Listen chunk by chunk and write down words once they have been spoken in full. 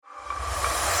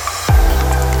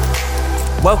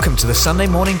Welcome to the Sunday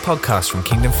morning podcast from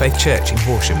Kingdom Faith Church in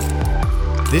Horsham.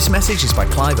 This message is by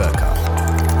Clive Urquhart.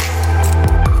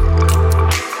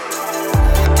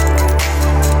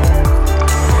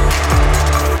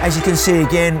 As you can see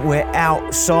again, we're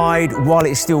outside while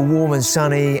it's still warm and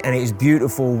sunny and it's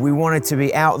beautiful. We wanted to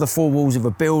be out of the four walls of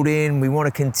a building. We want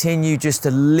to continue just to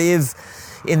live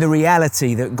in the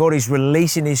reality that God is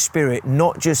releasing His Spirit,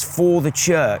 not just for the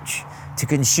church to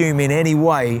consume in any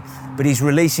way, but He's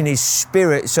releasing His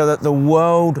Spirit so that the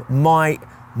world might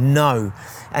know.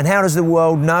 And how does the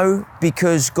world know?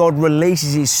 Because God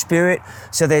releases His Spirit.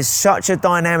 So there's such a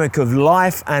dynamic of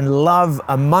life and love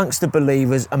amongst the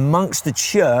believers, amongst the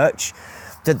church,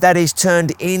 that is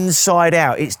turned inside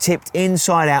out. It's tipped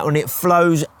inside out and it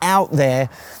flows out there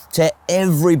to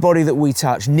everybody that we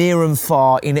touch, near and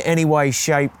far, in any way,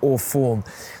 shape or form.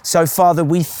 So Father,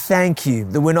 we thank You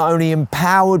that we're not only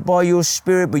empowered by Your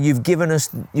Spirit, but You've given us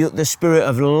the Spirit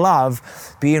of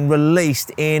love being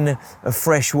released in a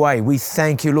fresh way. We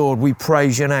thank You, Lord. We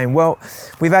praise Your name. Well,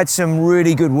 we've had some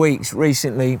really good weeks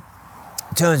recently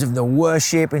in terms of the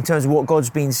worship, in terms of what God's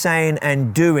been saying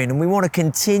and doing. And we want to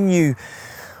continue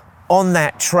on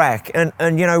that track.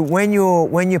 And you know, when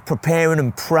you're preparing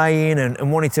and praying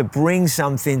and wanting to bring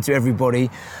something to everybody,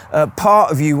 part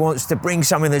of you wants to bring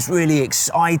something that's really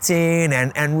exciting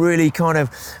and really kind of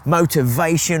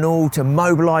motivational to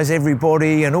mobilize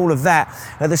everybody and all of that.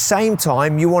 At the same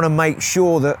time, you want to make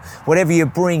sure that whatever you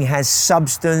bring has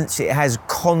substance, it has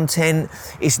content.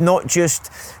 It's not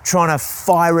just trying to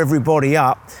fire everybody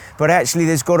up, but actually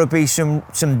there's got to be some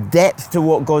depth to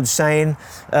what God's saying,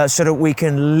 so that we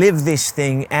can live this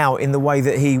thing out in the way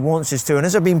that He wants us to. And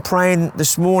as I've been praying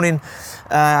this morning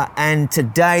and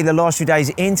today, the last few days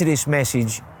into this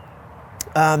message,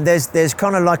 there's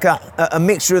kind of like a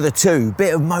mixture of the two,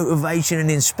 bit of motivation and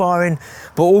inspiring,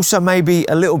 but also maybe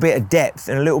a little bit of depth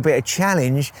and a little bit of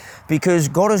challenge, because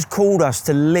God has called us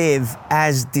to live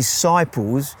as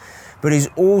disciples, but He's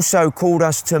also called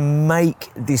us to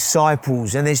make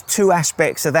disciples. And there's two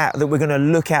aspects of that we're going to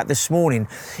look at this morning.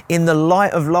 In the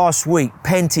light of last week,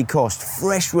 Pentecost,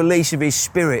 fresh release of His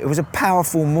Spirit. It was a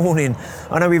powerful morning.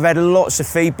 I know we've had lots of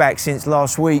feedback since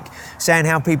last week saying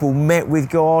how people met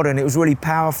with God and it was really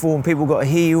powerful and people got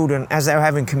healed and as they were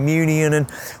having communion and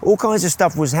all kinds of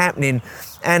stuff was happening.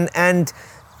 And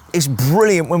it's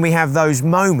brilliant when we have those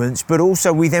moments, but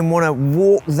also we then want to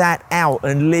walk that out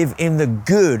and live in the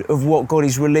good of what God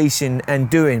is releasing and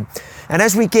doing. And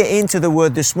as we get into the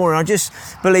word this morning, I just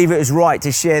believe it is right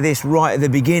to share this right at the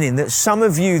beginning, that some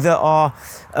of you that are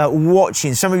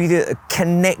watching, some of you that are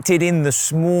connected in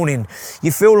this morning,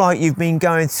 you feel like you've been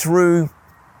going through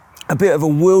a bit of a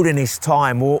wilderness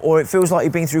time, or it feels like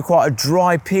you've been through quite a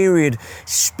dry period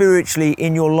spiritually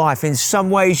in your life. In some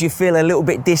ways you feel a little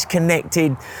bit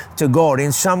disconnected to God.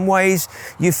 In some ways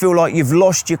you feel like you've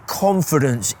lost your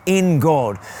confidence in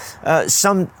God.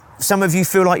 Some of you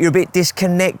feel like you're a bit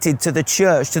disconnected to the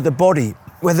church, to the body,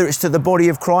 whether it's to the body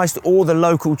of Christ or the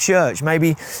local church.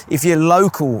 Maybe if you're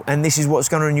local and this is what's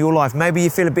going on in your life, maybe you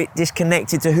feel a bit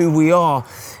disconnected to who we are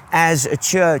as a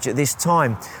church at this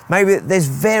time. Maybe there's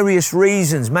various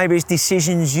reasons. Maybe it's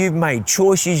decisions you've made,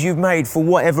 choices you've made for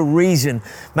whatever reason.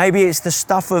 Maybe it's the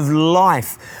stuff of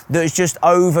life that has just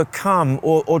overcome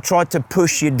or tried to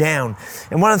push you down.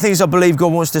 And one of the things I believe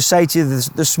God wants to say to you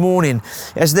this morning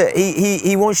is that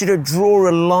He wants you to draw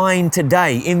a line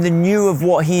today in the new of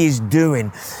what He is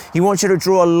doing. He wants you to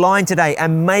draw a line today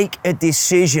and make a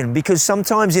decision, because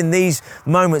sometimes in these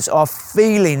moments our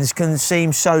feelings can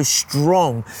seem so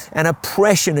strong and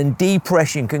oppression and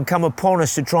depression can come upon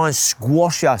us to try and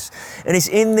squash us. And it's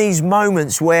in these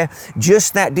moments where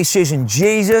just that decision,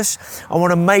 Jesus, I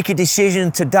want to make a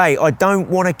decision today. I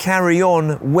don't want to carry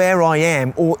on where I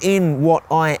am or in what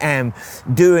I am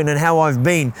doing and how I've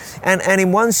been. And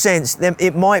in one sense, then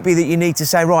it might be that you need to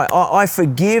say, right, I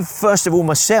forgive first of all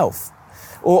myself,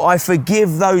 or I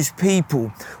forgive those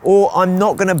people, or I'm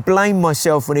not going to blame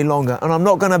myself any longer, and I'm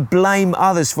not going to blame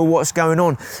others for what's going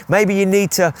on. Maybe you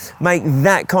need to make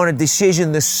that kind of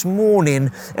decision this morning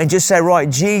and just say, right,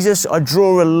 Jesus, I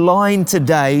draw a line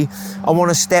today. I want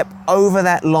to step over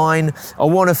that line. I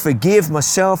want to forgive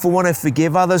myself. I want to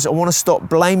forgive others. I want to stop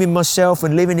blaming myself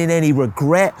and living in any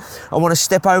regret. I want to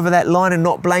step over that line and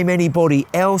not blame anybody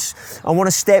else. I want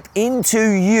to step into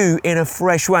You in a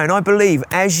fresh way. And I believe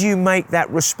as you make that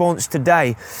response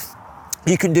today,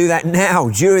 You can do that now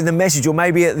during the message, or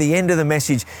maybe at the end of the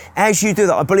message. As you do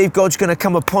that, I believe God's going to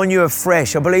come upon you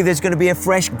afresh. I believe there's going to be a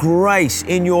fresh grace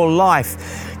in your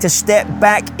life to step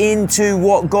back into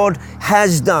what God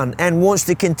has done and wants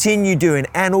to continue doing,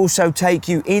 and also take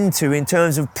you into in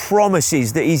terms of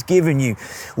promises that He's given you,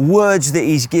 words that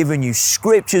He's given you,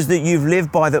 scriptures that you've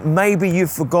lived by that maybe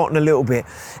you've forgotten a little bit.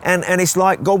 And it's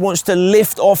like God wants to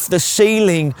lift off the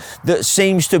ceiling that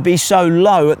seems to be so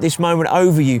low at this moment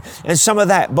over you. And some of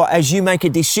that, but as you make a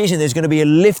decision, there's going to be a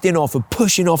lifting off, a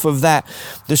pushing off of that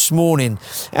this morning.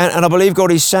 And I believe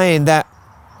God is saying that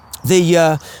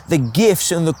the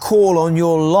gifts and the call on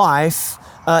your life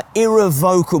are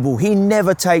irrevocable. He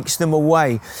never takes them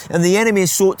away. And the enemy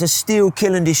has sought to steal,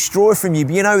 kill and destroy from you.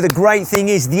 But you know, the great thing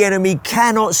is the enemy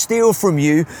cannot steal from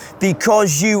you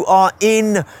because you are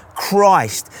in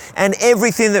Christ. And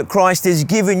everything that Christ has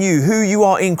given you, who you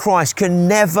are in Christ, can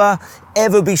never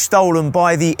ever be stolen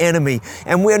by the enemy.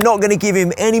 And we're not going to give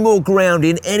him any more ground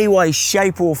in any way,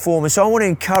 shape or form. And so I want to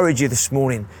encourage you this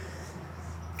morning,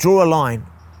 draw a line,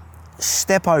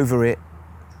 step over it,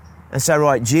 and say,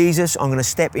 right, Jesus, I'm going to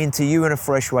step into you in a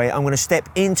fresh way. I'm going to step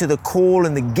into the call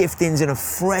and the giftings in a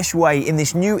fresh way in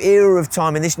this new era of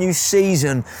time, in this new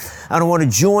season. And I want to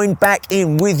join back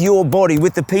in with your body,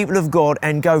 with the people of God,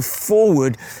 and go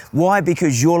forward. Why?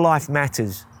 Because your life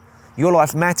matters. Your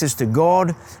life matters to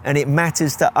God, and it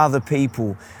matters to other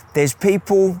people. There's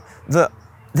people that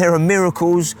there are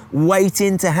miracles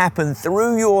waiting to happen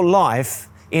through your life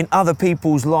in other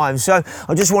people's lives. So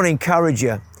I just want to encourage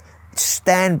you,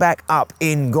 stand back up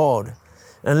in God,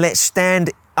 and let's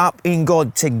stand up in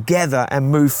God together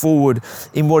and move forward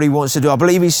in what He wants to do. I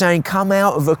believe He's saying, come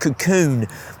out of a cocoon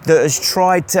that has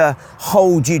tried to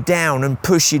hold you down and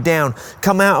push you down.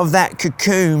 Come out of that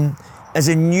cocoon as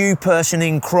a new person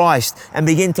in Christ and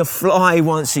begin to fly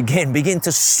once again, begin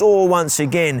to soar once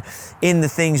again in the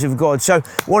things of God. So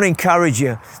I want to encourage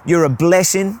you, you're a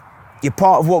blessing, you're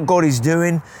part of what God is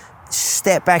doing.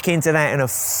 Step back into that in a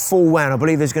full way. And I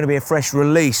believe there's going to be a fresh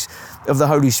release of the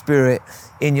Holy Spirit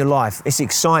in your life. It's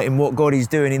exciting what God is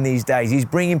doing in these days. He's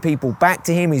bringing people back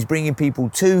to Him. He's bringing people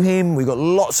to Him. We've got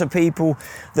lots of people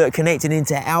that are connected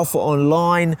into Alpha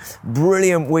Online.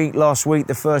 Brilliant week last week,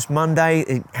 the first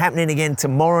Monday. Happening again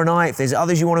tomorrow night. If there's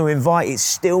others you want to invite, it's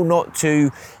still not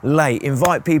too late.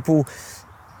 Invite people.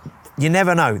 You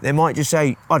never know. They might just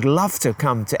say, I'd love to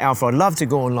come to Alpha. I'd love to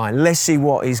go online. Let's see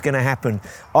what is going to happen.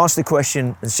 Ask the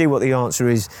question and see what the answer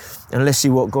is. And let's see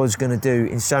what God's going to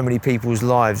do in so many people's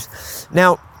lives.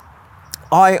 Now,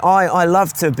 I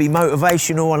love to be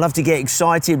motivational. I love to get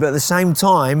excited. But at the same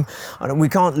time, we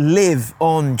can't live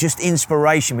on just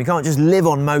inspiration. We can't just live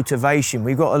on motivation.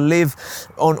 We've got to live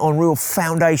on real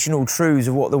foundational truths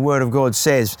of what the Word of God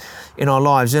says in our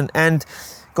lives. And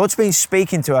God's been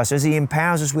speaking to us as He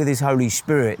empowers us with His Holy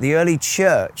Spirit. The early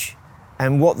church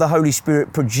and what the Holy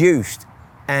Spirit produced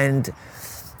and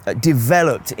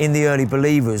developed in the early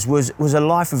believers was a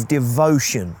life of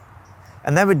devotion.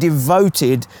 And they were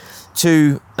devoted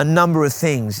to a number of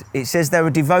things. It says they were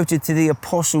devoted to the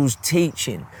apostles'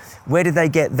 teaching. Where did they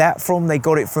get that from? They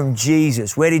got it from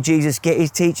Jesus. Where did Jesus get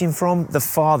His teaching from? The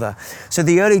Father. So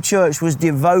the early church was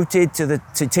devoted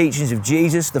to teachings of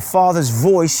Jesus, the Father's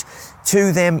voice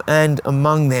to them and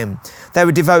among them. They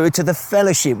were devoted to the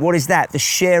fellowship. What is that? The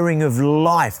sharing of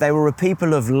life. They were a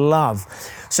people of love.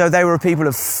 So they were a people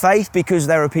of faith because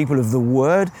they were a people of the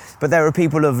Word, but they were a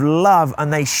people of love,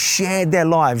 and they shared their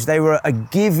lives. They were a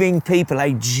giving people,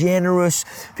 a generous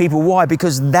people. Why?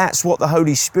 Because that's what the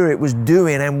Holy Spirit was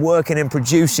doing and working and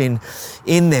producing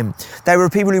in them. They were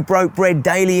people who broke bread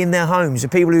daily in their homes, the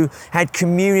people who had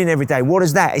communion every day. What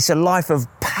is that? It's a life of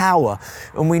power.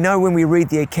 And we know when we read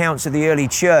the accounts of the early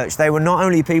church, they were not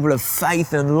only people of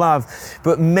faith and love,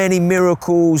 but many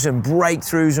miracles and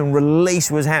breakthroughs and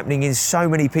release was happening in so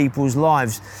many people's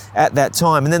lives at that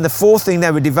time. And then the fourth thing they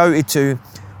were devoted to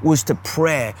was to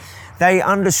prayer. They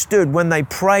understood when they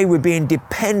pray, we're being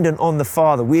dependent on the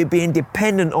Father. We're being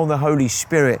dependent on the Holy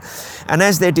Spirit. And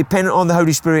as they're dependent on the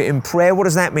Holy Spirit in prayer, what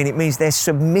does that mean? It means they're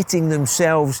submitting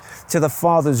themselves to the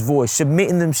Father's voice,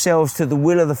 submitting themselves to the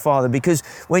will of the Father. Because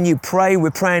when you pray, we're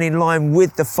praying in line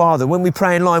with the Father. When we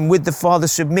pray in line with the Father,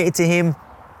 submitted to Him,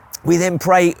 we then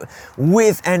pray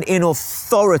with and in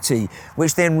authority,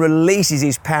 which then releases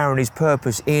His power and His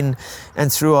purpose in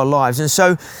and through our lives. And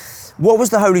so, what was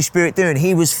the Holy Spirit doing?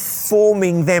 He was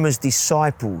forming them as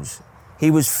disciples. He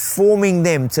was forming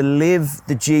them to live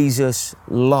the Jesus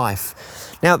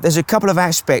life. Now, there's a couple of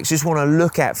aspects I just want to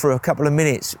look at for a couple of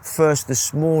minutes first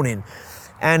this morning.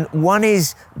 And one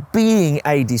is being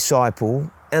a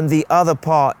disciple, and the other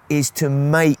part is to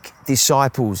make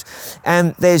disciples.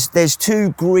 And there's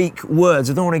two Greek words.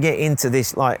 I don't want to get into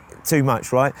this too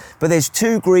much, right? But there's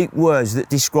two Greek words that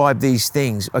describe these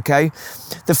things, okay?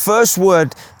 The first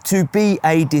word, to be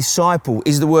a disciple,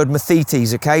 is the word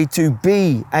mathetes, okay? To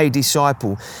be a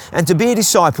disciple. And to be a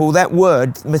disciple, that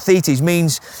word, mathetes,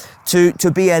 means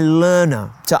to be a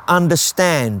learner, to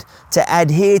understand, to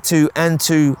adhere to, and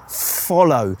to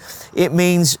follow. It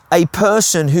means a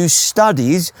person who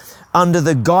studies under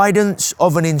the guidance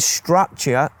of an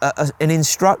instructor,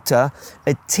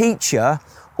 a teacher,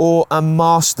 or a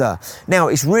master. Now,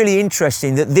 it's really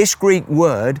interesting that this Greek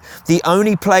word, the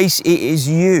only place it is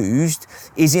used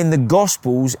is in the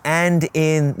Gospels and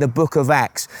in the book of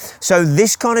Acts. So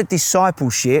this kind of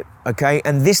discipleship, okay,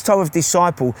 and this type of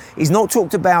disciple is not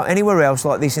talked about anywhere else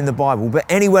like this in the Bible, but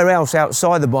anywhere else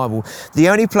outside the Bible. The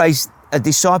only place a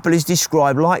disciple is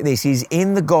described like this is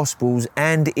in the Gospels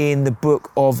and in the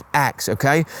book of Acts,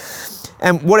 okay?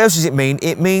 And what else does it mean?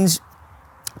 It means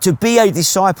to be a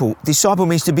disciple. Disciple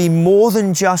means to be more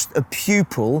than just a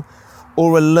pupil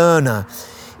or a learner.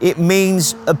 It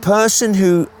means a person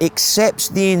who accepts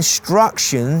the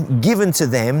instruction given to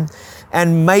them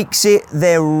and makes it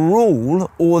their rule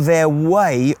or their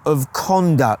way of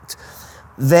conduct,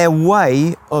 their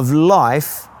way of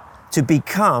life to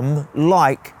become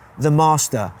like the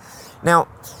master. Now,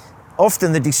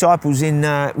 often the disciples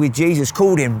with Jesus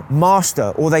called him master,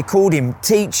 or they called him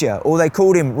teacher, or they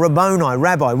called him Rabboni,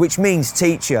 rabbi, which means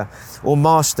teacher or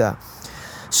master.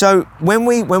 So when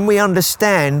we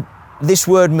understand this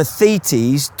word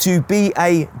mathetes, to be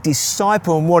a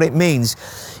disciple, and what it means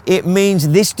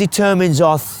this determines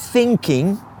our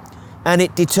thinking and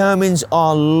it determines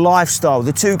our lifestyle.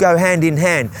 The two go hand in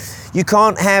hand. You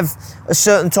can't have a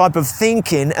certain type of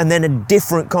thinking and then a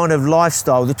different kind of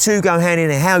lifestyle. The two go hand in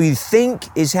hand. How you think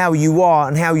is how you are,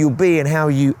 and how you'll be and how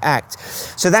you act.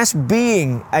 So that's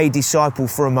being a disciple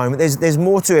for a moment. There's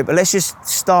more to it, but let's just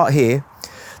start here.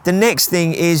 The next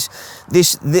thing is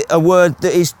a word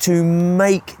that is to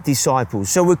make disciples.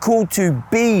 So we're called to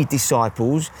be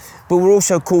disciples, but we're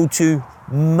also called to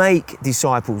make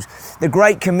disciples. The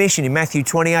Great Commission in Matthew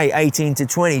 28, 18 to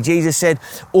 20, Jesus said,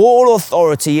 "All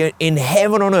authority in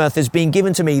heaven and on earth has been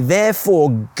given to me. Therefore,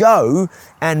 go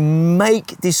and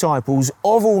make disciples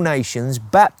of all nations,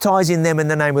 baptizing them in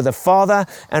the name of the Father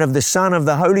and of the Son and of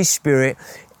the Holy Spirit,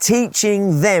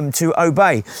 teaching them to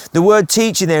obey." The word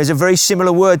teaching there is a very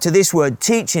similar word to this word.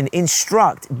 Teaching,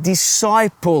 instruct,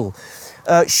 disciple.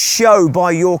 Show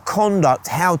by your conduct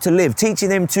how to live, teaching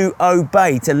them to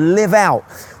obey, to live out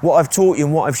what I've taught you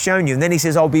and what I've shown you. And then he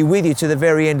says, I'll be with you to the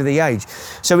very end of the age.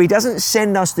 So he doesn't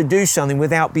send us to do something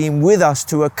without being with us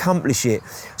to accomplish it.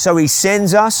 So he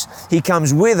sends us, he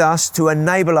comes with us to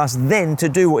enable us then to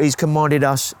do what he's commanded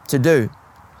us to do.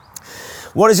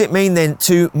 What does it mean then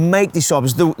to make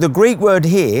disciples? The Greek word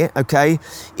here, okay,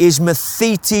 is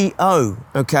matheteo,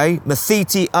 okay?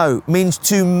 Matheteo means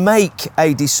to make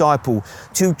a disciple,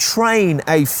 to train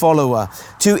a follower,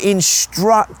 to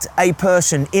instruct a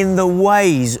person in the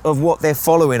ways of what they're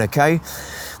following, okay?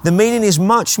 The meaning is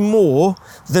much more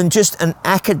than just an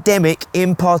academic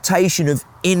impartation of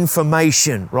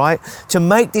information, right? To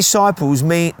make disciples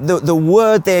mean the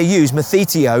word there used,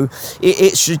 matheteo,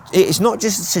 it's not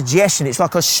just a suggestion, it's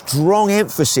like a strong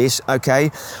emphasis,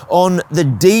 okay, on the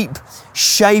deep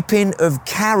shaping of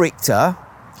character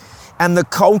and the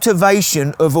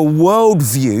cultivation of a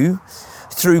worldview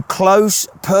through close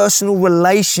personal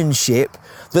relationship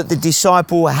that the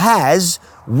disciple has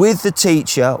with the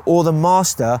teacher or the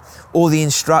master or the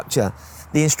instructor.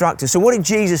 So what did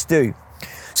Jesus do?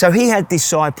 So he had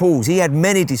disciples. He had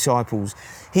many disciples.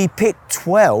 He picked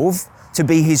 12 to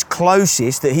be his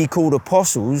closest, that he called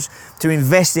apostles, to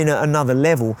invest in at another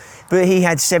level. But he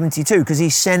had 72 because he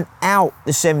sent out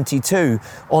the 72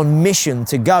 on mission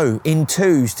to go in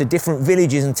twos to different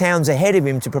villages and towns ahead of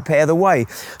him to prepare the way.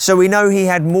 So we know he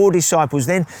had more disciples.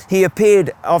 Then he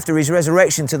appeared after his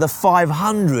resurrection to the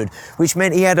 500, which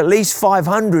meant he had at least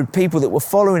 500 people that were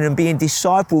following and being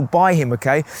discipled by him,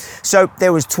 okay? So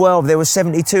there was 12, there was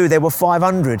 72, there were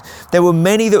 500. There were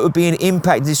many that were being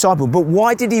impacted, discipled. But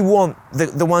why did he want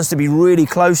the ones to be really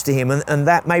close to him and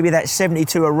that maybe that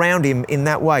 72 around him in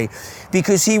that way?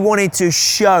 Because he wanted to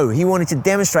show, he wanted to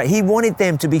demonstrate, he wanted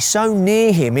them to be so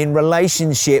near him in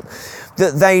relationship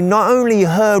that they not only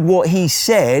heard what he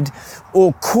said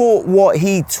or caught what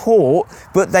he taught,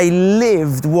 but they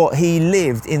lived what he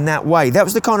lived in that way. That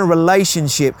was the kind of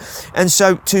relationship. And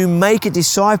so to make a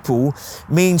disciple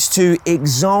means to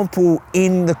example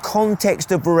in the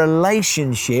context of a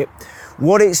relationship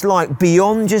what it's like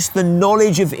beyond just the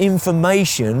knowledge of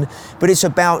information, but it's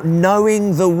about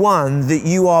knowing the one that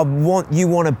you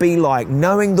want to be like,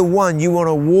 knowing the one you want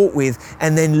to walk with,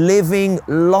 and then living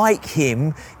like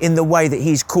him in the way that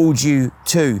he's called you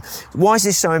to. Why is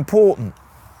this so important?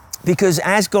 Because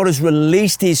as God has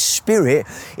released his Spirit,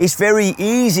 it's very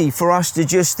easy for us to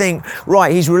just think,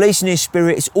 right, he's releasing his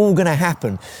Spirit, it's all going to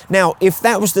happen. Now, if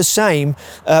that was the same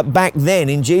back then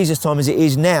in Jesus' time as it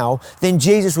is now, then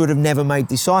Jesus would have never made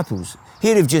disciples.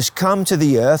 He'd have just come to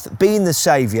the earth, been the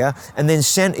Saviour, and then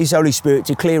sent his Holy Spirit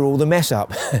to clear all the mess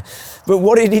up. But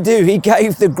what did he do? He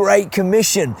gave the Great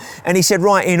Commission. And he said,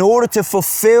 right, in order to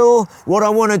fulfill what I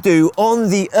want to do on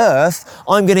the earth,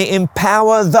 I'm going to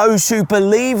empower those who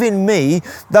believe in me,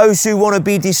 those who want to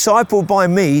be discipled by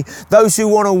me, those who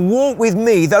want to walk with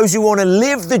me, those who want to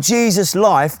live the Jesus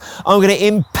life. I'm going to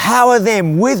empower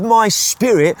them with my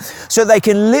Spirit so they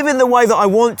can live in the way that I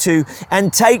want to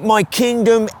and take my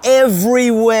kingdom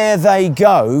everywhere they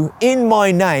go in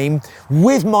my name,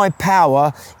 with my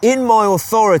power, in my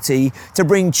authority, to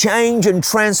bring change and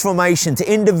transformation to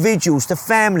individuals, to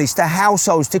families, to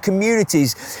households, to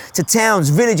communities, to towns,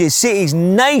 villages, cities,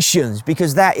 nations,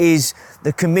 because that is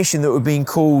the commission that we're being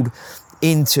called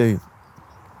into.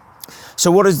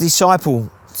 So what is disciple?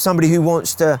 Somebody who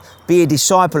wants to be a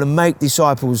disciple and make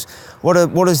disciples. What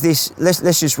is this?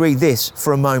 Let's just read this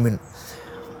for a moment.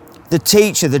 The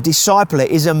teacher, the discipler,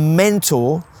 is a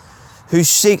mentor who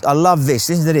seeks, I love this,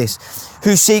 listen to this,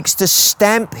 who seeks to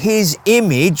stamp his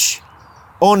image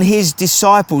on his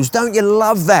disciples. Don't you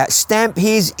love that? Stamp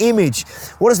his image.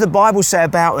 What does the Bible say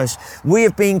about us? We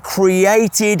have been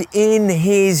created in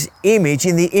his image,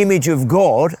 in the image of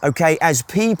God, okay, as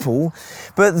people.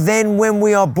 But then when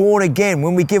we are born again,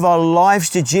 when we give our lives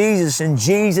to Jesus and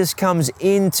Jesus comes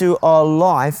into our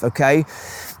life, okay,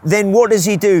 then what does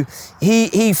he do?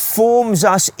 He forms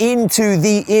us into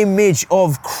the image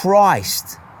of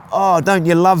Christ. Oh, don't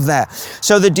you love that?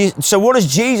 So what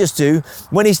does Jesus do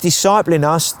when he's discipling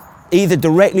us, either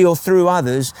directly or through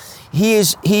others? He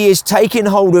is taking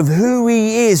hold of who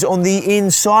he is on the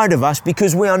inside of us,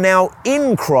 because we are now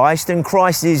in Christ and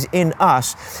Christ is in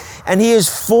us. And he is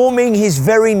forming his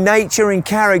very nature and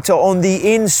character on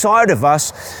the inside of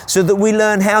us so that we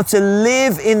learn how to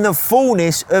live in the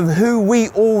fullness of who we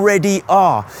already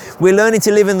are. We're learning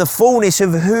to live in the fullness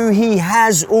of who he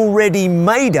has already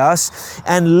made us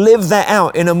and live that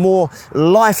out in a more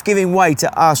life-giving way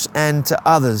to us and to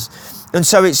others. And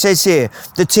so it says here,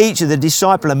 the teacher, the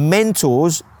discipler,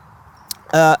 mentors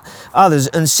others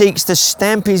and seeks to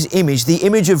stamp his image, the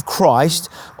image of Christ,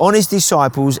 on his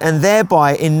disciples, and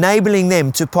thereby enabling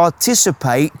them to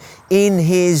participate in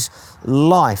his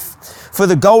life. For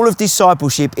the goal of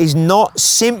discipleship is not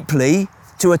simply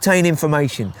to attain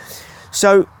information.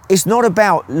 So it's not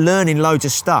about learning loads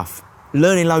of stuff,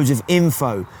 learning loads of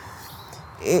info.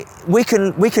 We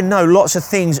can know lots of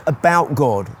things about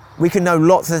God. We can know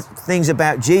lots of things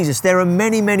about Jesus. There are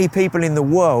many, many people in the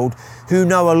world who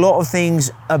know a lot of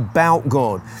things about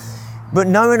God. But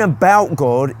knowing about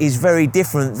God is very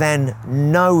different than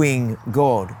knowing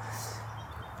God.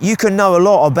 You can know a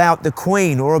lot about the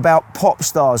Queen or about pop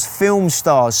stars, film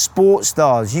stars, sports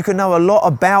stars. You can know a lot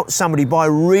about somebody by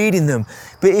reading them.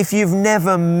 But if you've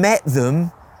never met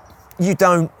them, you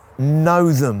don't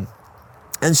know them.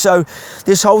 And so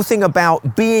this whole thing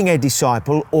about being a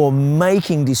disciple or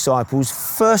making disciples,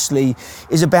 firstly,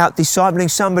 is about discipling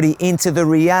somebody into the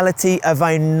reality of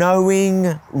a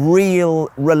knowing, real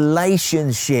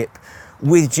relationship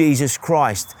with Jesus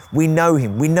Christ. We know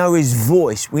him, we know his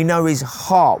voice, we know his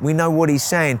heart, we know what he's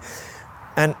saying,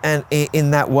 and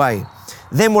in that way.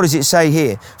 Then what does it say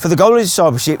here? For the goal of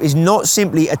discipleship is not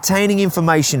simply attaining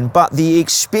information, but the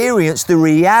experience, the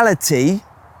reality.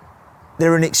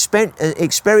 They're an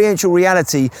experiential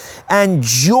reality and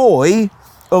joy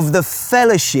of the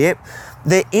fellowship,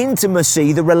 the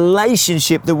intimacy, the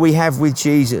relationship that we have with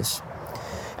Jesus.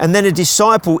 And then a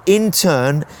disciple in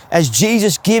turn, as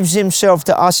Jesus gives himself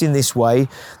to us in this way,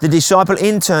 the disciple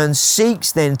in turn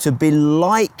seeks then to be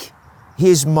like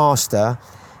his master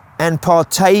and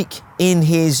partake in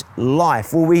his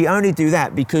life. Well, we only do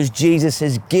that because Jesus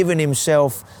has given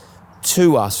himself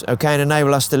to us, okay, and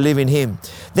enable us to live in him.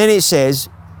 Then it says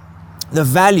the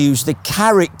values, the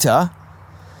character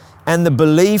and the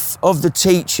belief of the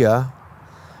teacher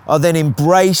are then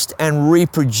embraced and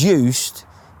reproduced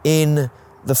in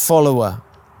the follower.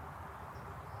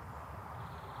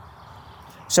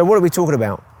 So what are we talking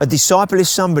about? A disciple is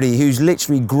somebody who's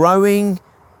literally growing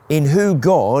in who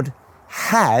God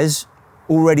has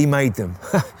already made them.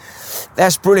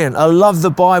 That's brilliant. I love the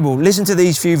Bible. Listen to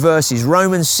these few verses.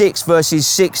 Romans 6 verses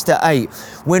 6 to 8.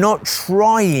 We're not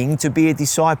trying to be a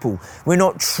disciple. We're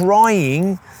not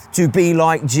trying to be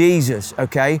like Jesus,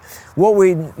 okay? What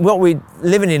we're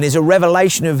living in is a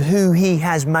revelation of who he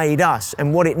has made us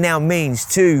and what it now means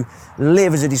to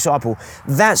live as a disciple.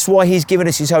 That's why he's given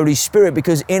us his Holy Spirit,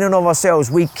 because in and of ourselves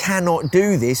we cannot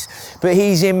do this, but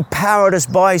he's empowered us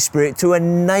by his Spirit to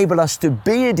enable us to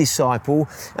be a disciple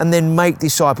and then make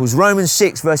disciples. Romans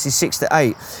 6 verses 6 to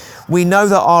 8. We know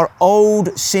that our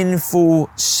old sinful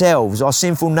selves, our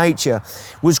sinful nature,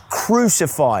 was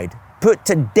crucified, put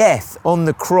to death on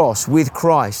the cross with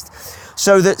Christ,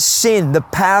 so that sin, the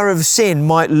power of sin,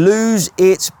 might lose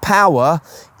its power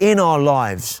in our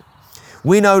lives.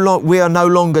 We are no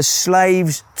longer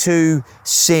slaves to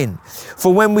sin.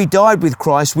 For when we died with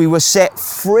Christ, we were set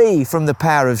free from the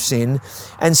power of sin.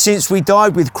 And since we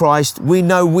died with Christ, we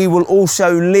know we will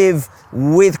also live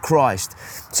with Christ.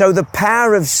 So the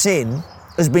power of sin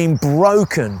has been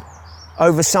broken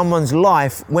over someone's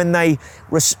life when they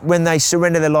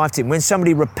surrender their life to him. When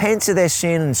somebody repents of their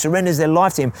sin and surrenders their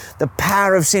life to him, the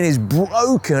power of sin is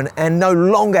broken and no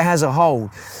longer has a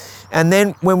hold. And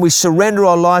then when we surrender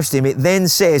our lives to him, it then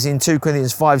says in 2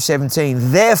 Corinthians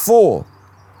 5:17, therefore,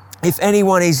 if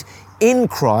anyone is in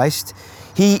Christ,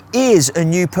 he is a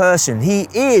new person. He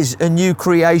is a new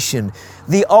creation.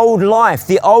 The old life,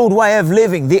 the old way of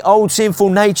living, the old sinful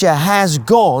nature has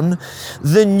gone.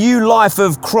 The new life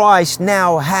of Christ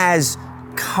now has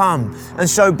come. And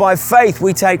so by faith,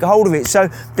 we take hold of it. So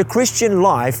the Christian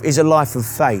life is a life of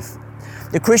faith.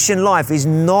 The Christian life is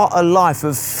not a life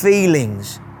of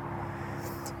feelings.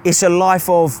 It's a life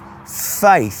of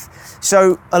faith.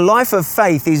 So a life of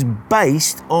faith is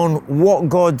based on what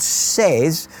God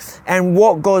says, and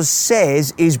what God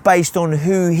says is based on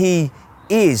who he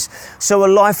is. So a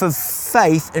life of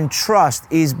faith and trust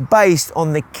is based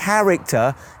on the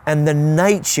character and the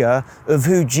nature of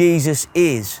who Jesus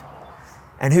is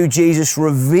and who Jesus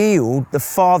revealed the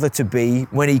Father to be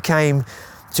when he came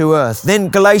to earth. Then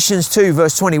Galatians 2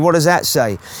 verse 20, what does that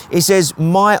say? It says,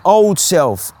 my old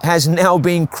self has now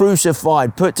been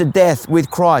crucified, put to death with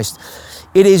Christ.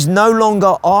 It is no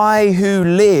longer I who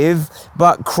live,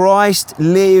 but Christ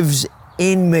lives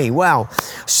in me. Wow.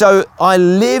 So I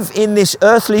live in this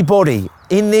earthly body,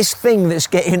 in this thing that's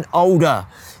getting older,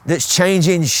 that's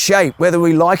changing shape, whether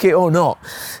we like it or not.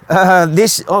 He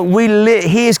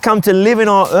has come to live in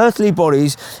our earthly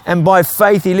bodies, and by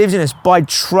faith he lives in us, by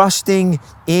trusting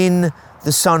in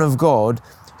the Son of God,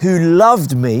 who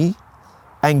loved me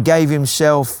and gave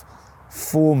himself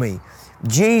for me.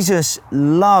 Jesus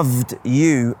loved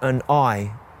you and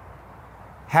I.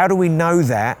 How do we know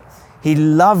that? He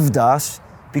loved us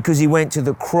because he went to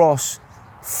the cross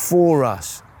for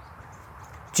us.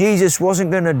 Jesus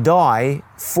wasn't going to die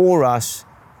for us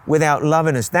without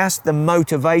loving us. That's the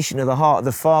motivation of the heart of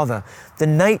the Father. The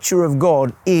nature of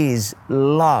God is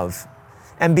love.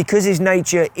 And because his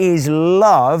nature is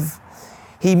love,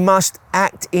 he must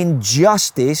act in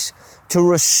justice to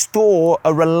restore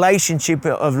a relationship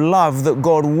of love that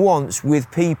God wants with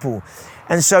people.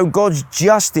 And so God's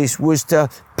justice was to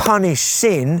punish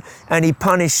sin, and he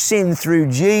punished sin through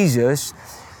Jesus,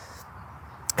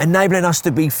 enabling us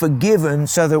to be forgiven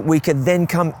so that we could then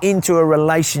come into a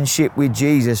relationship with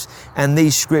Jesus and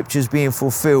these scriptures being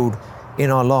fulfilled in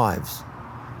our lives.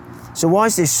 So why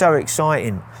is this so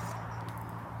exciting?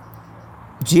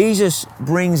 Jesus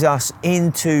brings us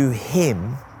into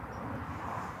him,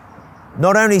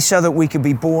 not only so that we can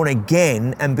be born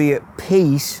again and be at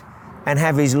peace and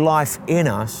have his life in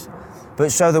us,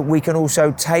 but so that we can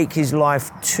also take his life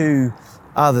to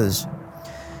others.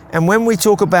 And when we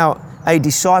talk about a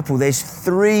disciple, there's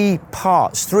three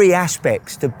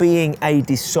aspects to being a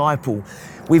disciple.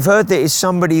 We've heard that it's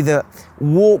somebody that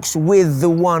walks with the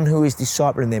one who is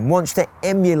discipling them, wants to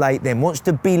emulate them, wants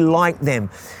to be like them.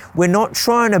 We're not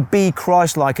trying to be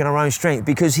Christ-like in our own strength,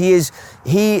 because he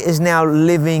is now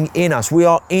living in us. We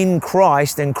are in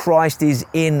Christ and Christ is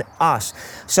in us.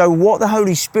 So what the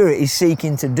Holy Spirit is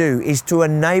seeking to do is to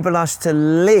enable us to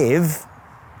live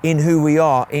in who we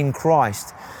are in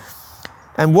Christ.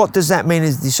 And what does that mean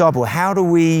as a disciple? How do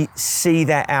we see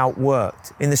that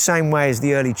outworked? In the same way as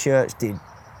the early church did.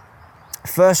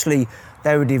 Firstly,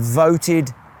 they were devoted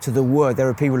to the word. They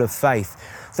were people of faith.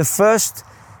 The first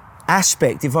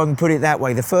aspect, if I can put it that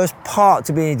way, the first part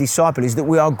to being a disciple is that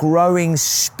we are growing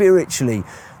spiritually.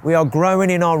 We are growing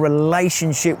in our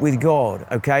relationship with God,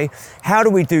 okay? How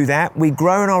do we do that? We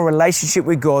grow in our relationship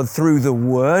with God through the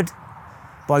word,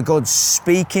 by God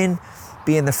speaking,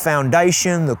 being the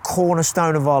foundation, the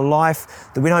cornerstone of our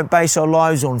life, that we don't base our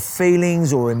lives on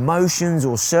feelings or emotions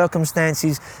or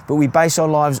circumstances, but we base our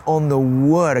lives on the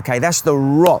Word, okay? That's the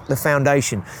rock, the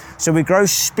foundation. So we grow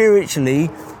spiritually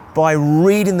by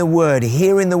reading the Word,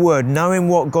 hearing the Word, knowing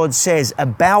what God says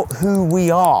about who we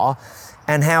are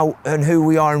and who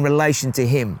we are in relation to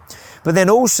Him. But then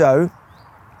also,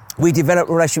 we develop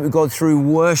a relationship with God through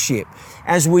worship.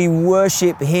 As we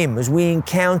worship Him, as we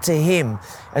encounter Him,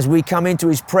 as we come into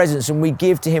His presence and we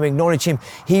give to Him, acknowledge Him,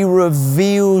 He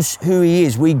reveals who He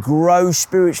is. We grow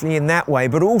spiritually in that way,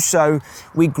 but also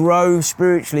we grow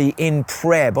spiritually in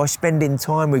prayer by spending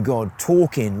time with God,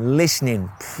 talking, listening,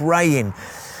 praying,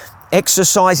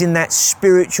 exercising that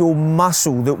spiritual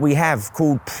muscle that we have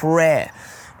called prayer.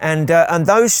 And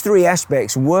those three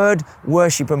aspects, word,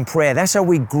 worship and prayer, that's how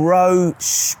we grow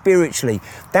spiritually.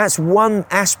 That's one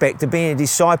aspect of being a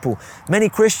disciple. Many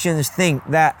Christians think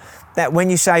that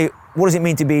when you say, what does it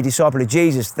mean to be a disciple of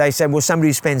Jesus? They say, well, somebody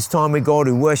who spends time with God,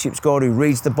 who worships God, who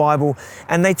reads the Bible.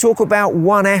 And they talk about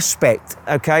one aspect,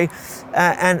 okay?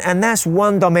 And that's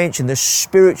one dimension, the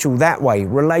spiritual, that way,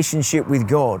 relationship with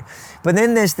God. But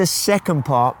then there's the second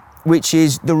part, which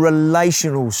is the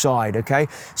relational side, okay?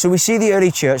 So we see the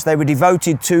early church, they were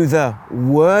devoted to the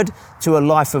Word, to a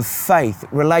life of faith,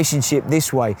 relationship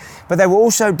this way. But they were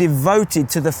also devoted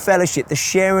to the fellowship, the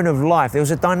sharing of life. There was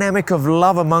a dynamic of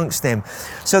love amongst them.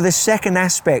 So the second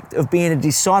aspect of being a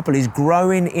disciple is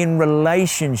growing in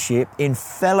relationship, in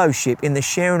fellowship, in the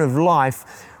sharing of life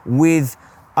with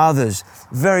others.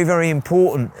 Very, very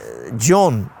important.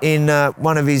 John, in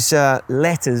one of his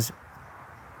letters,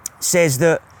 says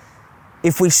that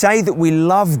if we say that we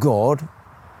love God,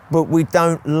 but we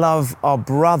don't love our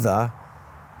brother,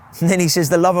 then he says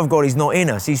the love of God is not in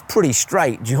us. He's pretty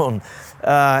straight, John.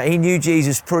 He knew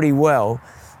Jesus pretty well.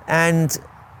 And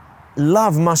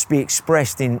love must be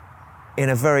expressed in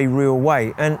a very real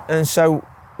way. And so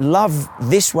love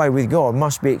this way with God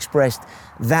must be expressed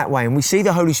that way. And we see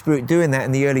the Holy Spirit doing that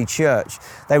in the early church.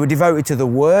 They were devoted to the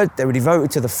Word, they were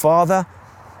devoted to the Father,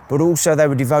 but also they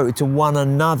were devoted to one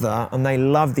another and they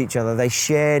loved each other. They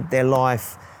shared their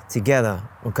life together,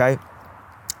 okay?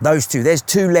 Those two, there's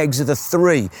two legs of the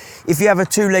three. If you have a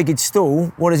two-legged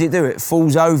stool, what does it do? It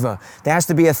falls over. There has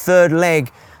to be a third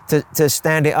leg to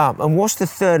stand it up. And what's the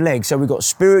third leg? So we've got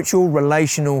spiritual,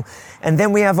 relational, and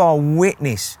then we have our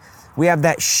witness. We have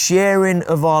that sharing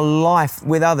of our life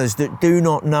with others that do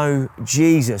not know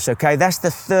Jesus, okay? That's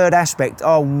the third aspect,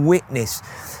 our witness.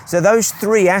 So those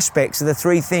three aspects are the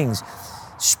three things,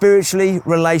 spiritually,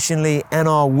 relationally, and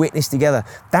our witness together.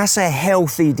 That's a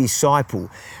healthy disciple.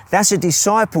 That's a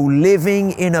disciple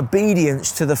living in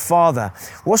obedience to the Father.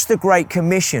 What's the Great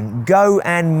Commission? Go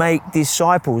and make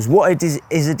disciples. What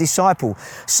is a disciple?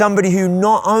 Somebody who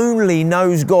not only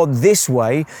knows God this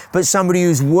way, but somebody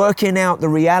who's working out the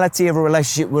reality of a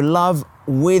relationship with love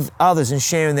with others and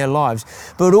sharing their lives,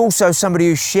 but also somebody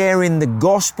who's sharing the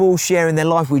gospel, sharing their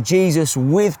life with Jesus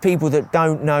with people that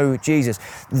don't know Jesus.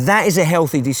 That is a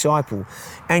healthy disciple.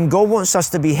 And God wants us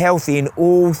to be healthy in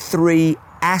all three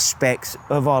aspects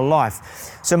of our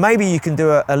life. So maybe you can do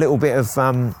a little bit of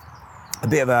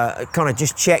a kind of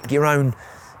just check your own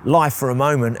life for a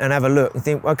moment and have a look and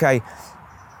think, okay,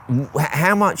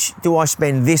 how much do I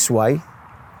spend this way?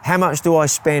 How much do I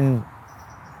spend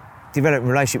developing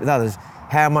a relationship with others?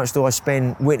 How much do I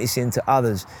spend witnessing to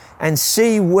others? And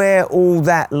see where all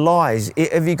that lies.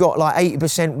 Have you got like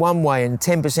 80% one way and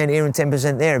 10% here and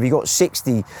 10% there? Have you got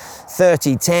 60,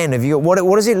 30, 10? Have you got,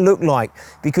 what does it look like?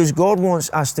 Because God wants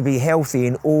us to be healthy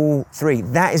in all three.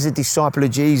 That is a disciple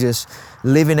of Jesus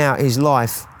living out his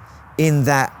life in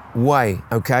that way,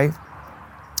 okay?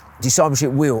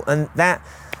 Discipleship wheel. And that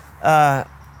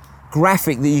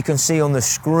graphic that you can see on the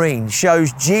screen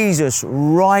shows Jesus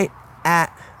right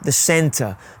at the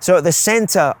center. So at the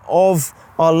center of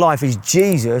our life is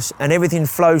Jesus, and everything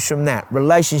flows from that.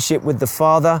 Relationship with the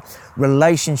Father,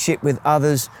 relationship with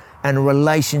others, and a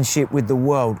relationship with the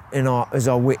world as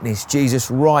our witness.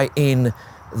 Jesus right in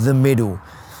the middle.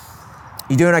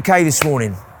 You doing okay this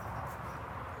morning?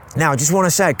 Now, I just want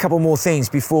to say a couple more things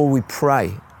before we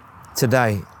pray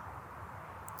today.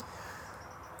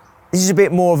 This is a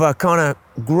bit more of a kind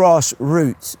of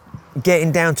grassroots,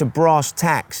 getting down to brass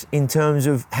tacks in terms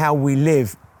of how we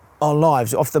live our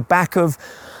lives. Off the back of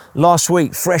last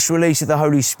week, fresh release of the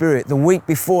Holy Spirit. The week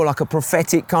before, like a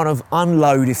prophetic kind of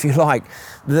unload, if you like,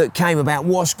 that came about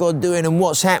what's God doing and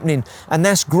what's happening. And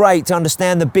that's great to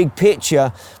understand the big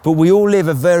picture, but we all live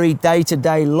a very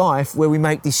day-to-day life where we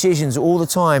make decisions all the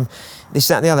time, this,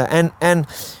 that, and the other. And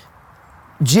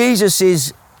Jesus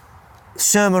is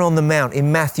Sermon on the Mount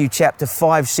in Matthew chapter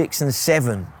 5, 6 and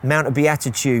 7, Mount of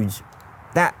Beatitudes,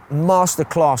 that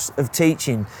masterclass of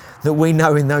teaching that we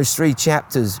know in those 3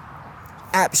 chapters.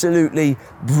 Absolutely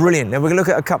brilliant. Now we're going to look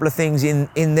at a couple of things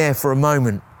in there for a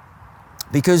moment,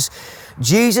 because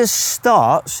Jesus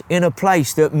starts in a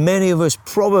place that many of us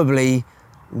probably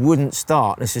wouldn't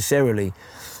start necessarily.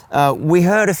 We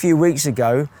heard a few weeks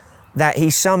ago that he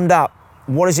summed up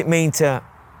what does it mean to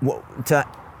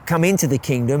come into the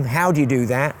kingdom. How do you do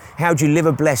that? How do you live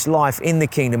a blessed life in the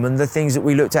kingdom? And the things that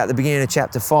we looked at the beginning of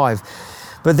chapter 5.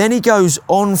 But then he goes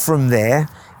on from there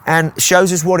and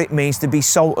shows us what it means to be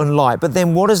salt and light. But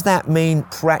then what does that mean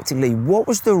practically? What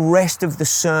was the rest of the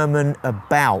sermon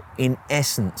about in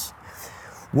essence?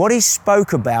 What he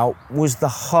spoke about was the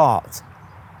heart.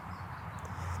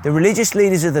 The religious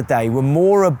leaders of the day were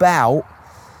more about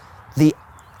the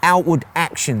outward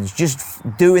actions, just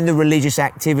doing the religious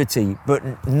activity,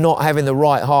 but not having the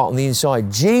right heart on the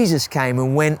inside. Jesus came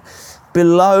and went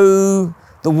below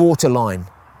the waterline.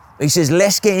 He says,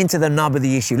 let's get into the nub of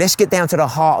the issue. Let's get down to the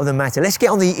heart of the matter. Let's get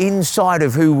on the inside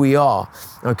of who we are,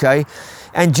 okay?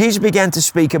 And Jesus began to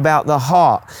speak about the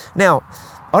heart. Now,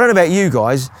 I don't know about you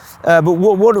guys, but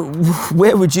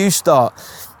where would you start?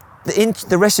 In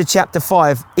the rest of chapter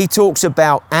 5, he talks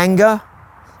about anger,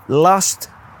 lust,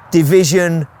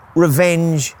 division,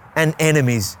 revenge, and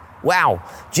enemies. Wow,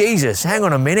 Jesus, hang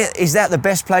on a minute. Is that the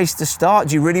best place to start?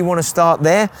 Do you really want to start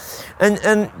there?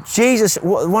 And Jesus,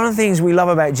 one of the things we love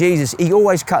about Jesus, he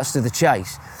always cuts to the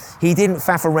chase. He didn't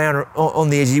faff around on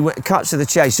the edges. He cuts to the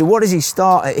chase. So what does he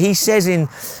start at? He says in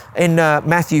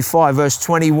Matthew 5, verse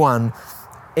 21,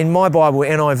 in my Bible,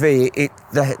 NIV,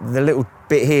 the little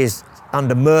bit here is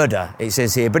under murder, it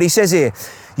says here. But he says here,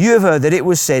 you have heard that it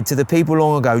was said to the people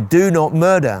long ago, do not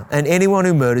murder, and anyone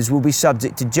who murders will be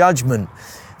subject to judgment.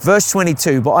 Verse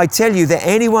 22, but I tell you that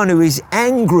anyone who is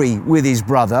angry with his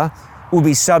brother will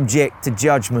be subject to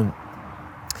judgment.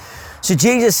 So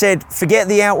Jesus said, forget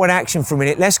the outward action for a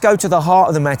minute. Let's go to the heart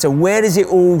of the matter. Where does it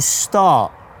all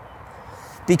start?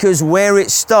 Because where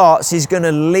it starts is going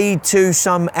to lead to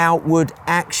some outward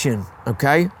action,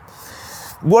 okay?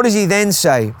 What does he then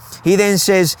say? He then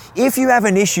says, if you have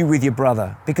an issue with your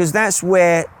brother, because that's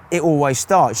where it always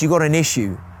starts. You've got an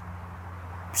issue.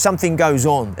 Something goes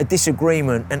on, a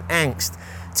disagreement, an angst,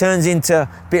 turns into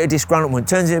a bit of disgruntlement,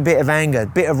 turns into a bit of anger, a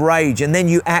bit of rage, and then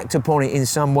you act upon it in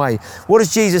some way. What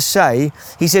does Jesus say?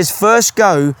 He says, first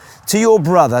go to your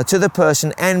brother, to the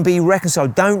person, and be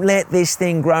reconciled. Don't let this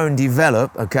thing grow and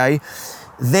develop, okay?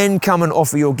 Then come and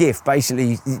offer your gift.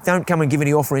 Basically, don't come and give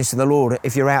any offerings to the Lord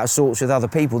if you're out of sorts with other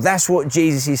people. That's what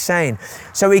Jesus is saying.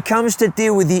 So he comes to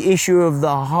deal with the issue of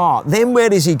the heart. Then where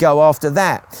does he go after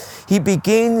that? He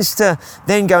begins to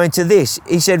then go into this.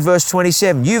 He said, verse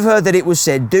 27, you've heard that it was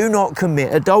said, do not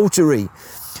commit adultery.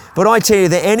 But I tell you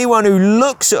that anyone who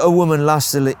looks at a woman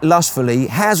lustfully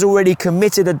has already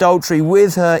committed adultery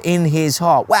with her in his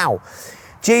heart. Wow,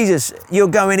 Jesus, you're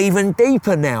going even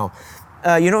deeper now.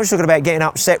 You're not just talking about getting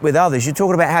upset with others. You're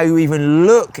talking about how you even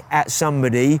look at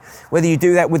somebody, whether you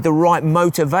do that with the right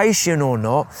motivation or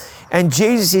not. And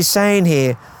Jesus is saying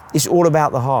here, it's all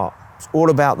about the heart. It's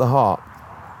all about the heart.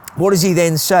 What does he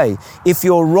then say? If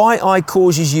your right eye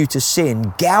causes you to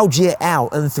sin, gouge it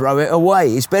out and throw it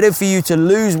away. It's better for you to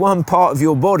lose one part of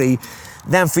your body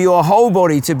than for your whole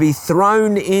body to be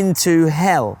thrown into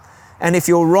hell. And if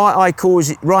your right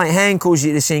hand causes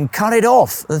you to sin, cut it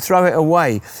off and throw it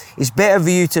away. It's better for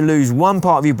you to lose one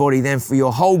part of your body than for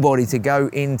your whole body to go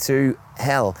into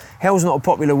hell. Hell's not a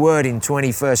popular word in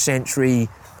 21st century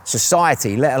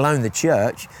society, let alone the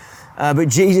church. But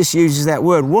Jesus uses that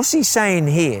word. What's he saying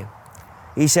here?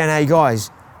 He's saying, hey guys,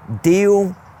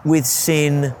 deal with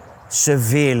sin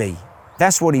severely.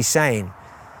 That's what he's saying.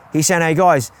 He's saying, hey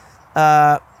guys,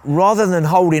 rather than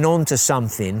holding on to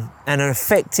something and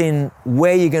affecting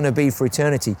where you're going to be for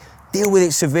eternity, deal with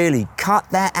it severely. Cut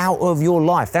that out of your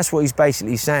life. That's what he's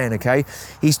basically saying, okay?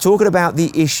 He's talking about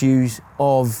the issues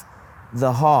of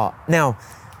the heart. Now,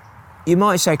 you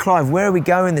might say, Clive, where are we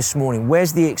going this morning?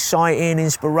 Where's the exciting,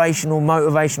 inspirational,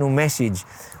 motivational message?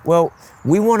 Well,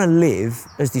 we want to live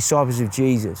as disciples of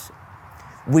Jesus.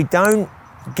 We don't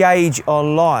gauge our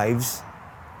lives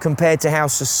compared to how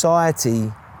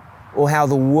society or how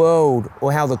the world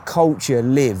or how the culture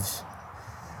lives.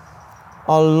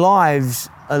 Our lives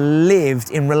are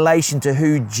lived in relation to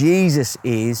who Jesus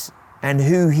is and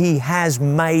who he has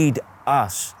made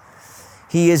us.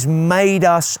 He has made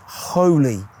us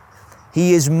holy.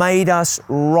 He has made us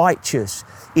righteous.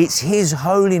 It's his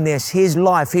holiness, his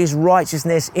life, his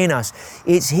righteousness in us.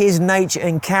 It's his nature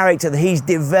and character that he's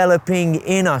developing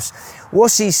in us.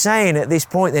 What's he saying at this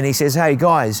point then? He says, hey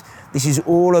guys, this is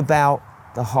all about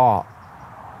the heart.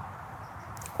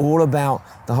 All about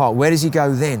the heart. Where does he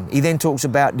go then? He then talks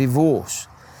about divorce.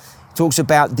 He talks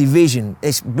about division.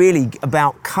 It's really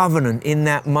about covenant in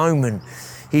that moment.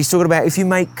 He's talking about if you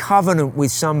make covenant with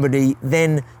somebody,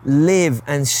 then live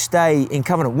and stay in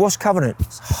covenant. What's covenant?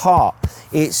 It's heart.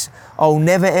 It's, I'll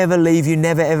never ever leave you,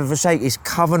 never ever forsake. It's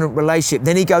covenant relationship.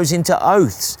 Then he goes into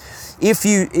oaths. If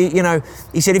he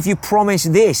said, if you promise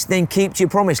this, then keep to your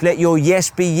promise. Let your yes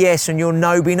be yes and your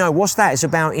no be no. What's that? It's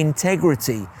about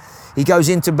integrity. He goes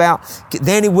into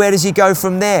then where does he go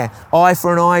from there? Eye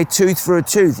for an eye, tooth for a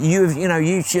tooth.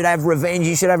 You should have revenge,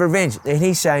 you should have revenge. And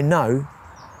he's saying no.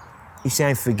 He's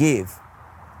saying forgive.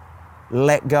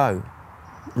 Let go.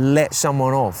 Let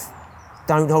someone off.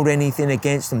 Don't hold anything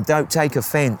against them. Don't take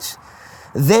offense.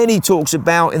 Then he talks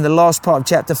about, in the last part of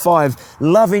chapter 5,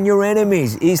 loving your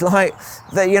enemies. He's like,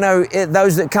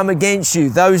 those that come against you,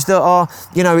 those that are,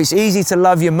 it's easy to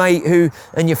love your mate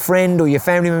and your friend or your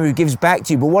family member who gives back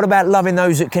to you. But what about loving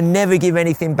those that can never give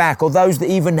anything back, or those that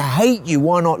even hate you?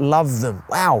 Why not love them?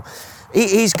 Wow.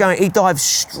 He dives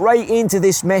straight into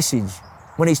this message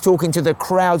when he's talking to the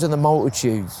crowds and the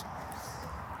multitudes.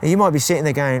 Now you might be sitting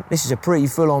there going, this is a pretty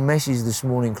full-on message this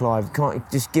morning, Clive. Can't you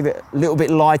just give it a little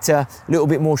bit lighter, a little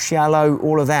bit more shallow,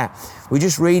 all of that? We're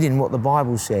just reading what the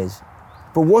Bible says.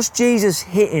 But what's Jesus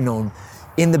hitting on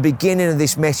in the beginning of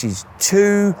this message?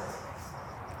 Two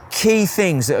key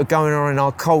things that are going on in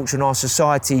our culture and our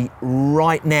society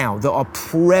right now that are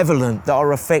prevalent, that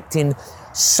are affecting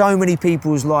so many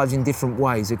people's lives in different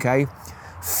ways, okay?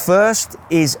 First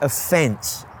is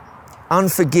offense,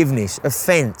 unforgiveness,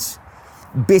 offense,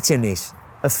 bitterness,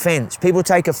 offense. People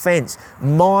take offense.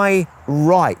 My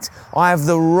right. I have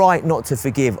the right not to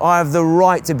forgive. I have the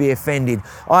right to be offended.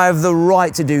 I have the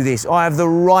right to do this. I have the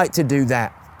right to do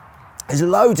that. There's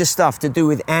loads of stuff to do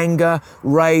with anger,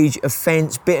 rage,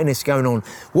 offense, bitterness going on.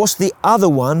 What's the other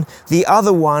one? The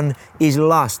other one is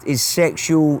lust, is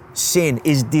sexual sin,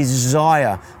 is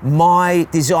desire. My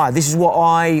desire. This is what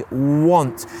I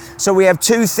want. So we have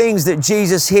two things that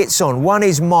Jesus hits on. One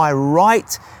is my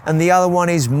right, and the other one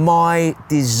is my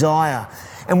desire.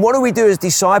 And what do we do as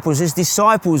disciples? As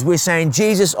disciples, we're saying,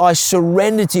 Jesus, I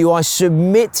surrender to you, I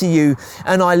submit to you,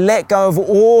 and I let go of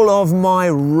all of my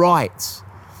rights.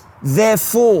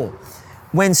 Therefore,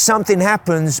 when something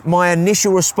happens, my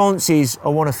initial response is, I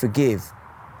want to forgive.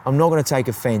 I'm not going to take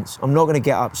offense. I'm not going to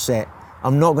get upset.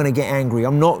 I'm not going to get angry.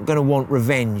 I'm not going to want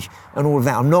revenge and all of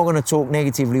that. I'm not going to talk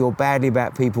negatively or badly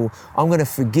about people. I'm going to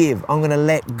forgive. I'm going to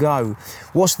let go.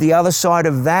 What's the other side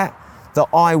of that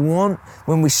I want?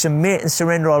 When we submit and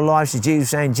surrender our lives to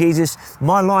Jesus, saying, Jesus,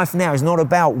 my life now is not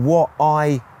about what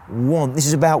I want. This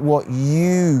is about what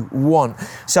you want.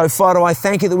 So Father, I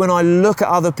thank you that when I look at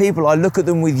other people, I look at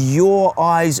them with your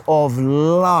eyes of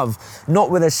love, not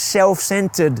with a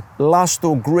self-centered lust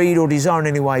or greed or desire in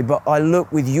any way, but I look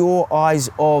with your eyes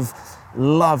of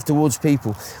love towards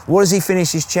people. What does he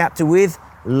finish his chapter with?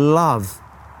 Love.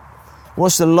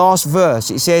 What's the last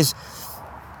verse? It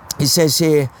says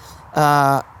here,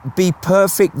 be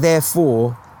perfect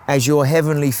therefore as your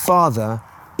heavenly Father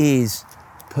is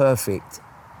perfect.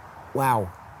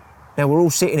 Wow. Now we're all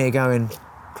sitting here going,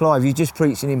 Clive, you just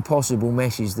preached an impossible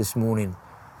message this morning.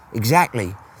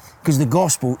 Exactly. Because the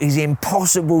gospel is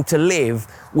impossible to live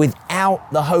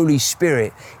without the Holy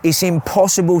Spirit. It's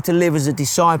impossible to live as a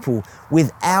disciple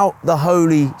without the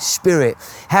Holy Spirit.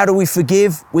 How do we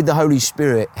forgive? With the Holy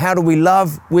Spirit. How do we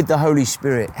love? With the Holy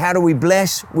Spirit. How do we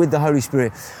bless? With the Holy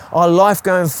Spirit. Our life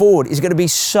going forward is going to be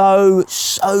so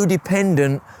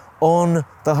dependent on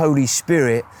the Holy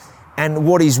Spirit and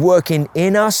what he's working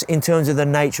in us in terms of the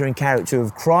nature and character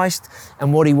of Christ,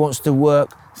 and what he wants to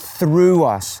work through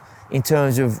us in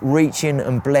terms of reaching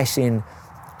and blessing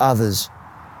others.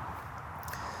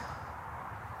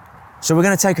 So we're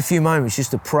going to take a few moments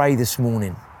just to pray this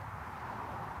morning.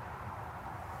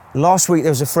 Last week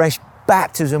there was a fresh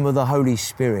baptism of the Holy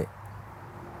Spirit.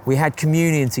 We had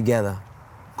communion together.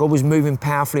 God was moving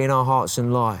powerfully in our hearts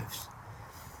and lives.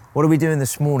 What are we doing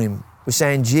this morning? We're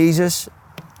saying, Jesus,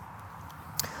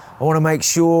 I want to make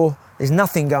sure there's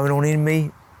nothing going on in me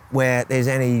where there's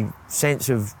any sense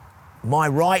of my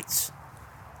rights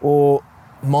or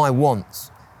my wants.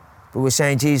 But we're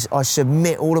saying, Jesus, I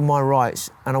submit all of my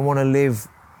rights and I want to live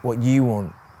what you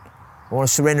want. I want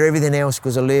to surrender everything else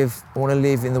because I want to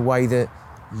live in the way that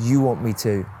you want me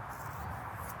to.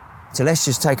 So let's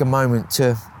just take a moment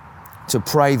to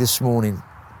pray this morning.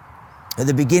 At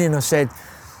the beginning I said,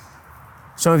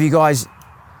 some of you guys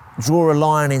draw a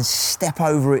line and step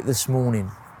over it this morning.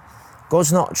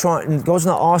 God's not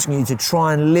asking you to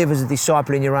try and live as a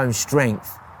disciple in your own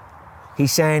strength.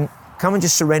 He's saying, Come and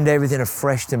just surrender everything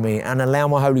afresh to me and allow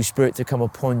my Holy Spirit to come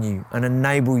upon you and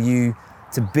enable you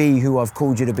to be who I've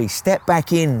called you to be. Step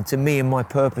back in to me and my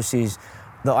purposes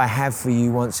that I have for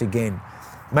you once again.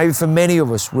 Maybe for many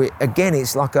of us, again,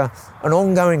 it's like an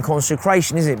ongoing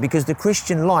consecration, isn't it? Because the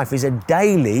Christian life is a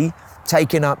daily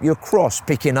taking up your cross,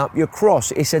 picking up your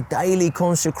cross. It's a daily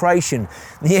consecration.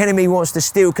 The enemy wants to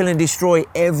steal, kill and destroy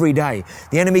every day.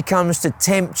 The enemy comes to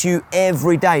tempt you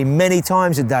every day, many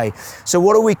times a day. So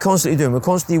what are we constantly doing? We're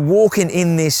constantly walking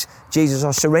in this, Jesus,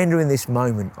 I surrender in this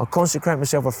moment. I consecrate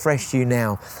myself afresh to you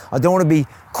now. I don't want to be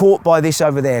caught by this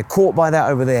over there, caught by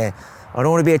that over there. I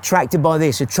don't want to be attracted by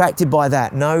this, attracted by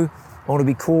that. No, I want to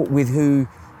be caught with who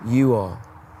you are.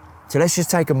 So let's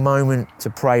just take a moment to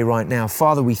pray right now.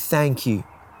 Father, we thank you,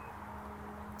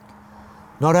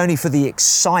 not only for the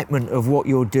excitement of what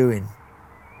you're doing,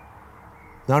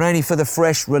 not only for the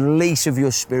fresh release of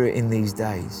your Spirit in these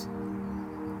days.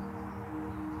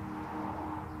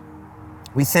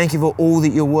 We thank you for all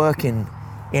that you're working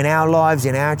in our lives,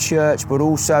 in our church, but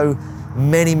also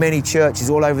many, many churches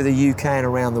all over the UK and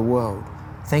around the world.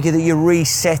 Thank you that you're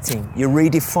resetting, you're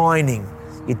redefining,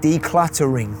 you're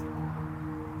decluttering,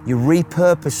 you're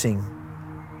repurposing.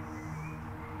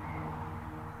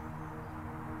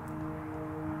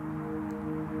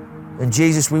 And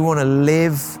Jesus, we want to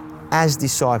live as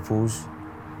disciples,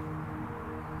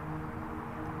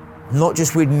 not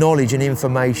just with knowledge and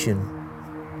information,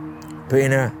 but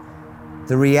in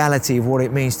the reality of what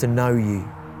it means to know you.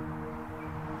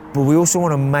 But we also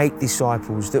want to make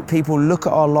disciples, that people look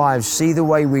at our lives, see the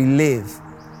way we live,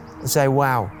 and say,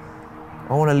 wow,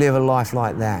 I want to live a life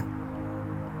like that.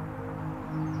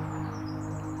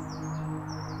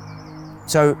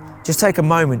 So just take a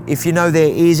moment. If you know there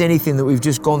is anything that we've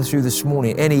just gone through this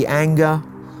morning, any anger,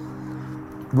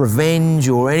 revenge,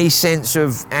 or any sense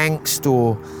of angst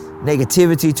or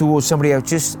negativity towards somebody else,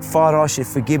 just, Father, I should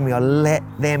forgive me. I let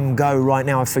them go right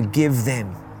now. I forgive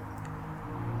them.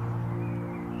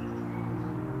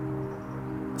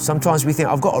 Sometimes we think,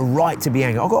 I've got a right to be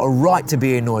angry. I've got a right to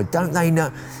be annoyed. Don't they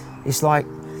know? It's like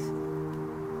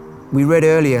we read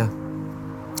earlier,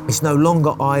 it's no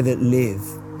longer I that live,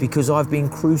 because I've been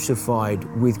crucified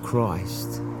with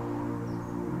Christ.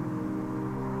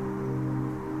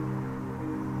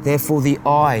 Therefore the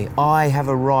I have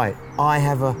a right.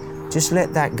 Just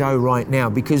let that go right now,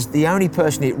 because the only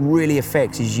person it really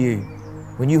affects is you.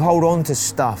 When you hold on to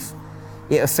stuff,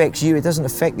 it affects you. It doesn't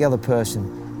affect the other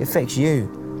person. It affects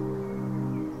you.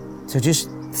 So just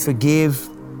forgive,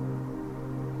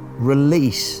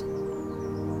 release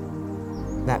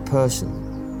that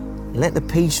person. Let the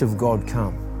peace of God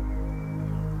come.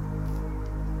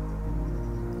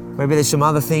 Maybe there's some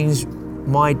other things,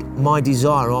 my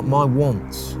desire, or my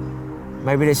wants.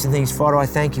 Maybe there's some things, Father, I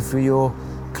thank you for your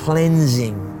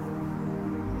cleansing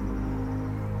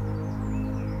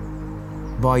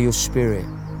by your Spirit.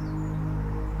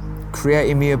 Create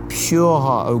in me a pure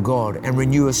heart, O God, and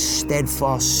renew a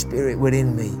steadfast spirit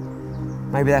within me.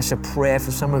 Maybe that's a prayer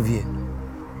for some of you.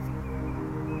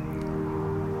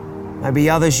 Maybe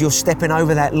others, you're stepping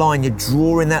over that line, you're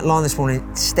drawing that line this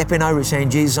morning, stepping over it, saying,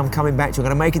 Jesus, I'm coming back to you. I'm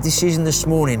going to make a decision this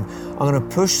morning. I'm going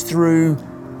to push through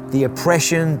the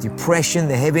oppression, depression,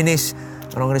 the heaviness,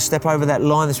 and I'm going to step over that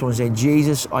line this morning and say,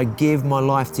 Jesus, I give my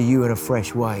life to you in a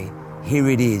fresh way. Here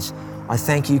it is. I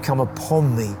thank you, come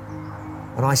upon me.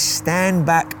 And I stand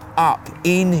back up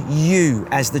in you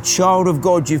as the child of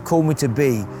God you've called me to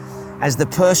be, as the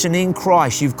person in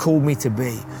Christ you've called me to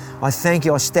be. I thank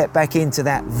you, I step back into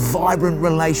that vibrant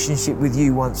relationship with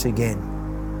you once again.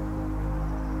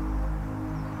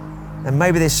 And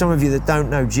maybe there's some of you that don't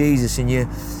know Jesus and you're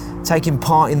taking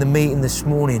part in the meeting this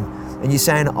morning and you're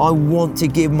saying, I want to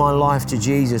give my life to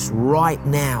Jesus right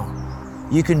now.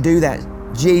 You can do that.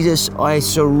 Jesus, I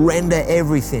surrender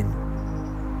everything.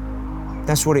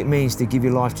 That's what it means to give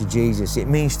your life to Jesus. It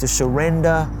means to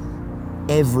surrender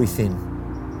everything.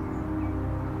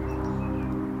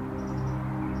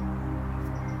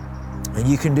 And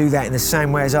you can do that in the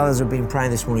same way as others have been praying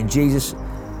this morning. Jesus,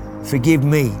 forgive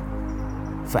me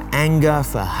for anger,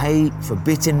 for hate, for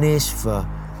bitterness, for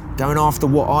going after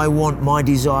what I want, my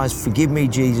desires. Forgive me,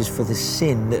 Jesus, for the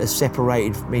sin that has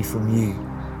separated me from you.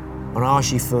 And I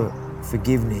ask you for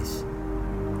forgiveness.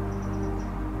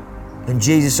 And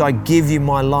Jesus, I give you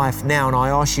my life now, and I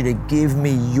ask you to give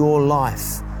me your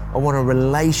life. I want a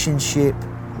relationship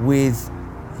with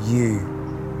you.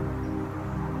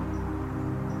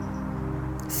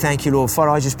 Thank you, Lord.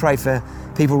 Father, I just pray for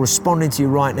people responding to you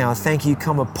right now. I thank you,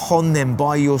 come upon them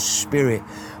by your Spirit.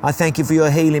 I thank you for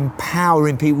your healing power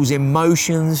in people's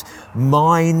emotions,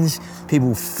 minds,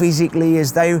 people physically,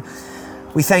 as they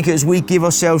We thank you as we give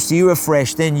ourselves to you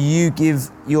afresh, then you give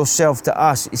yourself to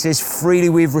us. It says freely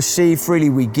we've received, freely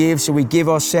we give. So we give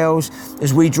ourselves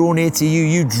as we draw near to you,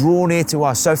 you draw near to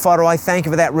us. So Father, I thank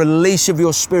you for that release of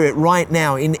your Spirit right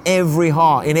now in every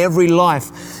heart, in every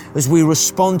life as we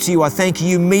respond to you. I thank you,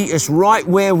 you meet us right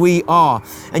where we are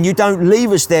and you don't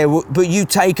leave us there, but you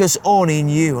take us on in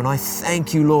you. And I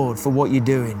thank you, Lord, for what you're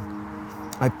doing.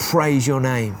 I praise your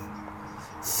name.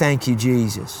 Thank you,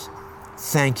 Jesus.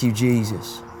 Thank you,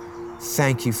 Jesus.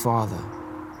 Thank you, Father.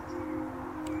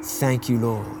 Thank you,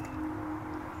 Lord.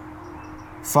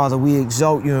 Father, we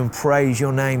exalt you and praise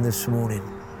your name this morning.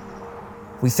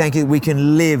 We thank you that we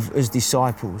can live as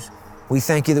disciples. We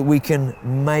thank you that we can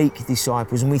make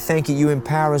disciples. And we thank you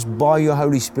empower us by your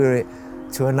Holy Spirit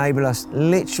to enable us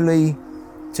literally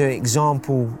to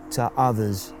example to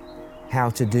others how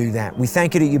to do that. We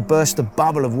thank you that you burst the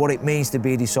bubble of what it means to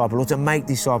be a disciple or to make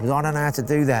disciples. I don't know how to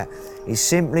do that. It's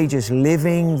simply just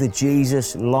living the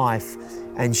Jesus life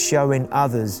and showing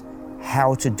others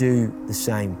how to do the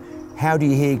same. How do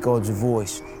you hear God's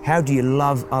voice? How do you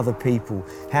love other people?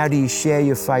 How do you share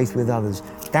your faith with others?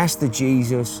 That's the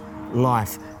Jesus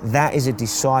life. That is a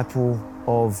disciple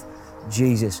of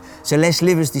Jesus. So let's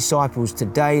live as disciples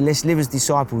today. Let's live as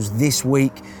disciples this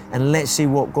week, and let's see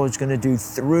what God's going to do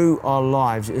through our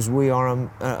lives as we are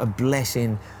a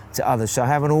blessing to others. So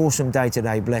have an awesome day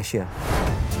today. Bless you.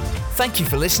 Thank you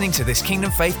for listening to this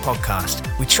Kingdom Faith podcast.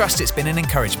 We trust it's been an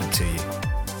encouragement to you.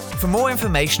 For more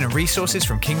information and resources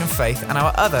from Kingdom Faith and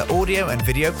our other audio and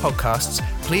video podcasts,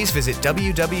 please visit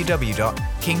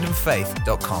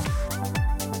www.kingdomfaith.com.